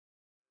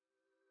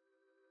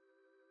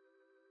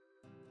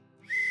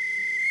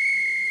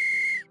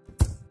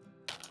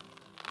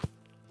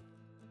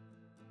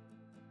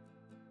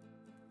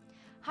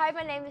Hi,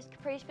 my name is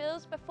Caprice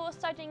Beales. Before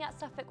studying at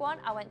Suffolk 1,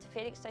 I went to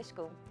Felixstowe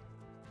School.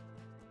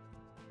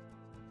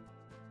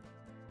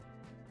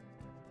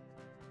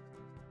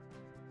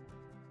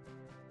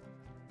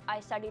 I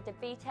studied the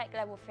BTEC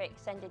Level 3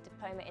 Extended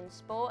Diploma in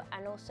Sport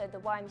and also the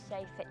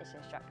YMCA Fitness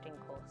Instructing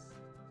course.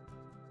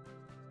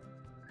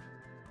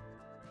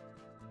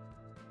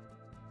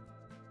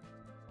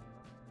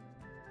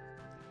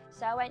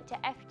 So I went to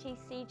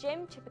FTC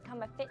Gym to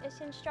become a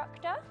fitness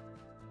instructor.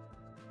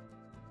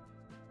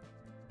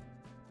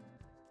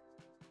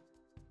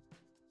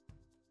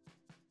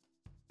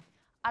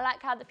 I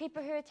like how the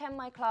people who attend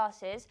my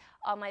classes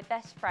are my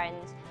best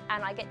friends,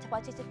 and I get to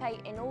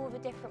participate in all the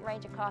different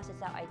range of classes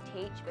that I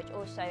teach, which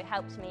also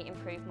helps me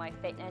improve my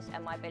fitness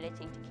and my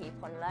ability to keep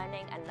on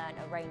learning and learn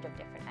a range of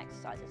different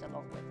exercises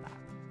along with that.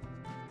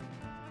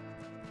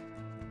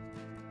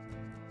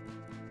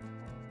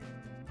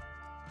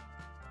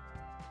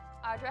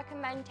 I would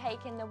recommend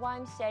taking the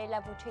YMCA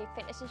Level 2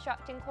 Fitness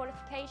Instructing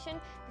qualification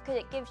because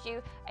it gives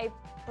you a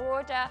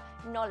broader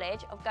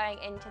knowledge of going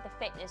into the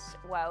fitness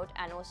world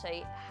and also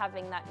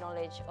having that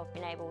knowledge of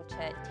being able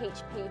to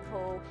teach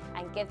people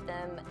and give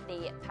them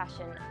the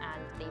passion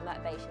and the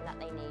motivation that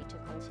they need to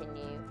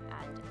continue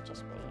and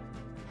just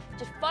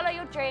follow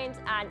your dreams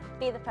and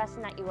be the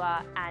person that you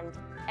are. And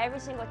every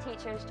single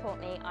teacher has taught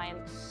me. I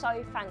am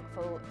so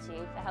thankful to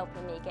you for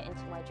helping me get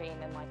into my dream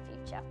and my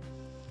future.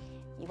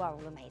 You are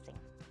all amazing.